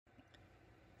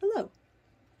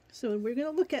So we're going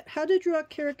to look at How to Draw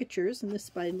Caricatures, and this is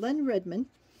by Lenn Redman.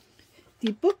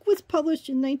 The book was published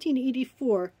in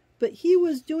 1984, but he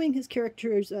was doing his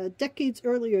caricatures decades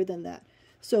earlier than that.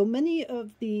 So many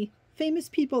of the famous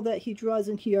people that he draws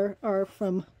in here are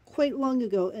from quite long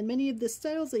ago, and many of the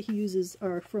styles that he uses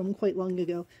are from quite long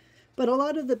ago. But a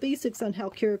lot of the basics on how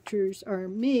caricatures are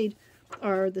made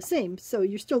are the same, so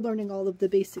you're still learning all of the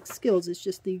basic skills. It's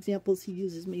just the examples he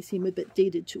uses may seem a bit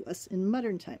dated to us in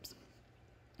modern times.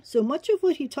 So much of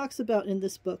what he talks about in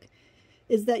this book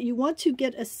is that you want to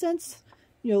get a sense,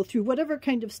 through whatever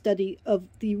kind of study, of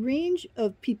the range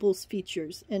of people's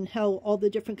features and how all the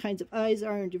different kinds of eyes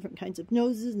are and different kinds of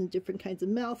noses and different kinds of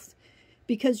mouths,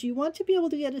 because you want to be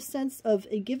able to get a sense of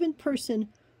a given person,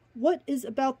 what is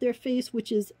about their face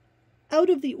which is out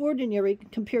of the ordinary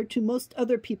compared to most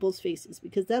other people's faces,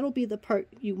 because that'll be the part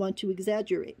you want to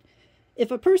exaggerate. If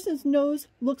a person's nose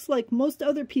looks like most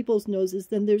other people's noses,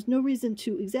 then there's no reason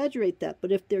to exaggerate that.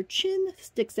 But if their chin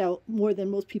sticks out more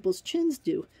than most people's chins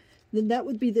do, then that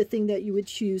would be the thing that you would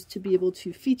choose to be able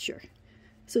to feature.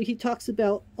 So he talks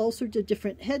about all sorts of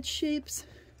different head shapes.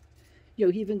 He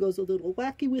even goes a little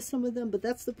wacky with some of them, but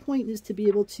that's the point, is to be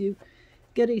able to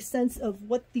get a sense of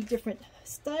what the different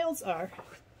styles are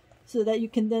so that you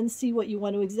can then see what you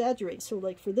want to exaggerate. So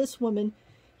like for this woman,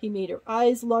 he made her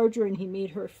eyes larger and he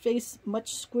made her face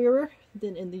much squarer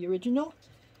than in the original.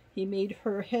 He made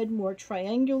her head more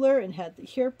triangular and had the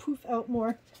hair poof out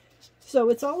more. So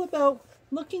it's all about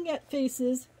looking at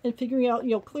faces and figuring out,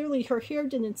 clearly her hair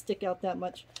didn't stick out that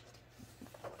much.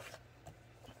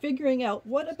 Figuring out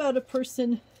what about a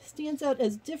person stands out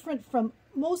as different from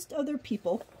most other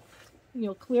people.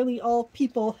 Clearly all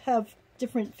people have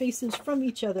different faces from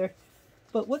each other,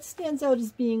 but what stands out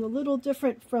as being a little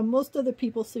different from most other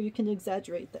people, so you can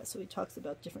exaggerate that. So he talks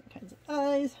about different kinds of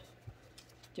eyes,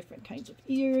 different kinds of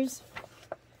ears,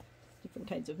 different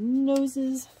kinds of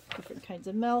noses, different kinds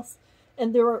of mouths.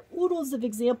 And there are oodles of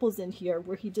examples in here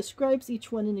where he describes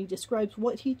each one, and he describes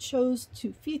what he chose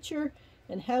to feature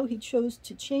and how he chose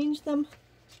to change them.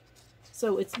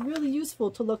 So it's really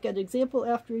useful to look at example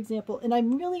after example, and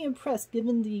I'm really impressed,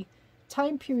 given the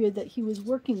time period that he was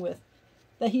working with,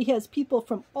 that he has people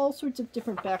from all sorts of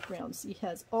different backgrounds. He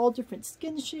has all different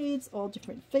skin shades, all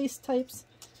different face types.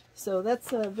 So that's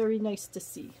very nice to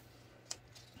see.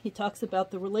 He talks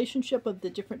about the relationship of the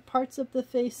different parts of the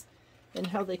face and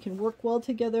how they can work well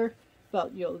together.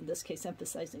 About, in this case,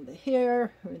 emphasizing the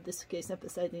hair, or in this case,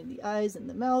 emphasizing the eyes and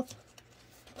the mouth,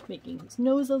 making his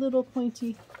nose a little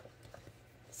pointy.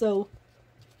 So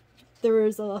there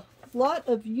is a lot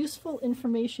of useful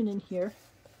information in here.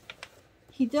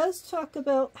 He does talk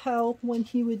about how when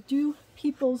he would do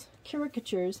people's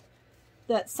caricatures,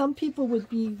 that some people would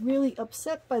be really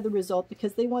upset by the result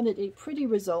because they wanted a pretty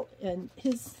result. And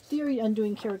his theory on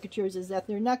doing caricatures is that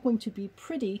they're not going to be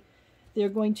pretty, they're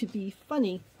going to be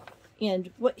funny.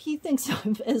 And what he thinks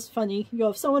of as funny,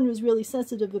 if someone was really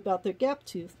sensitive about their gap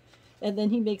tooth, and then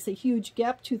he makes a huge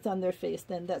gap tooth on their face,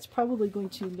 then that's probably going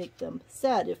to make them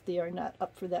sad if they are not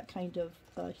up for that kind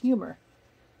of humor.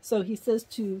 So he says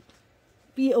to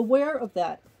be aware of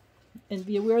that, and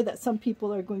be aware that some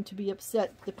people are going to be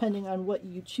upset depending on what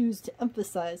you choose to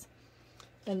emphasize.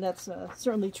 And that's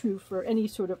certainly true for any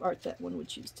sort of art that one would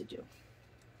choose to do.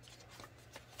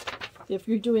 If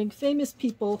you're doing famous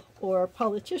people or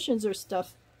politicians or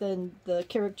stuff, then the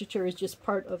caricature is just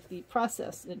part of the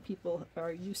process, and people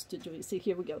are used to doing. See,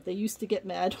 here we go. They used to get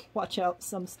mad. Watch out,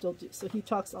 some still do. So he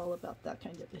talks all about that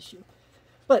kind of issue.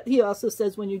 But he also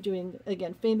says when you're doing,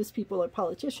 again, famous people or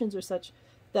politicians or such,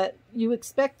 that you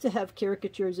expect to have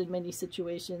caricatures in many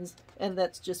situations, and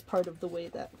that's just part of the way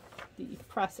that the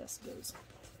process goes.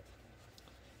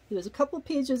 There's a couple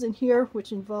pages in here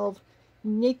which involve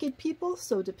naked people,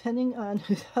 so depending on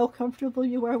how comfortable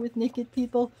you are with naked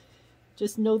people,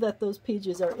 just know that those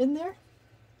pages are in there.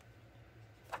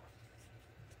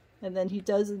 And then he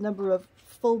does a number of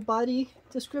full body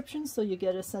descriptions, so you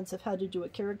get a sense of how to do a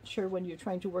caricature when you're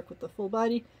trying to work with the full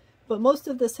body. But most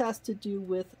of this has to do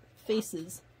with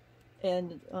faces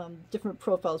and different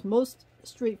profiles. Most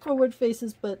straightforward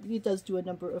faces, but he does do a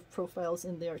number of profiles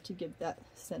in there to give that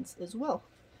sense as well.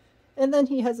 And then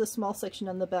he has a small section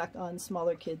on the back on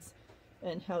smaller kids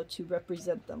and how to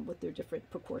represent them with their different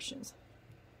proportions.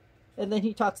 And then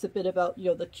he talks a bit about,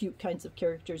 the cute kinds of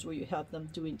characters where you have them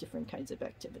doing different kinds of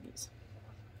activities.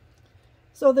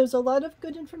 So there's a lot of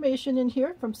good information in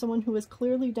here from someone who has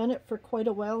clearly done it for quite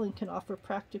a while and can offer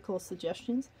practical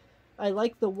suggestions. I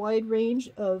like the wide range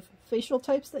of facial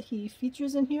types that he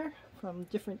features in here, from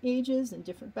different ages and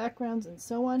different backgrounds and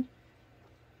so on.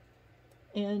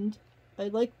 And I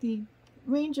like the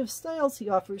range of styles he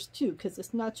offers too, because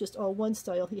it's not just all one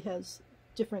style. He has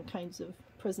different kinds of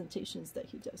presentations that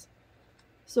he does.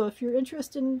 So if you're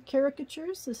interested in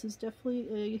caricatures, this is definitely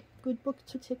a good book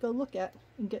to take a look at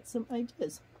and get some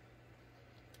ideas.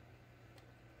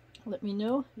 Let me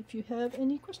know if you have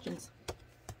any questions.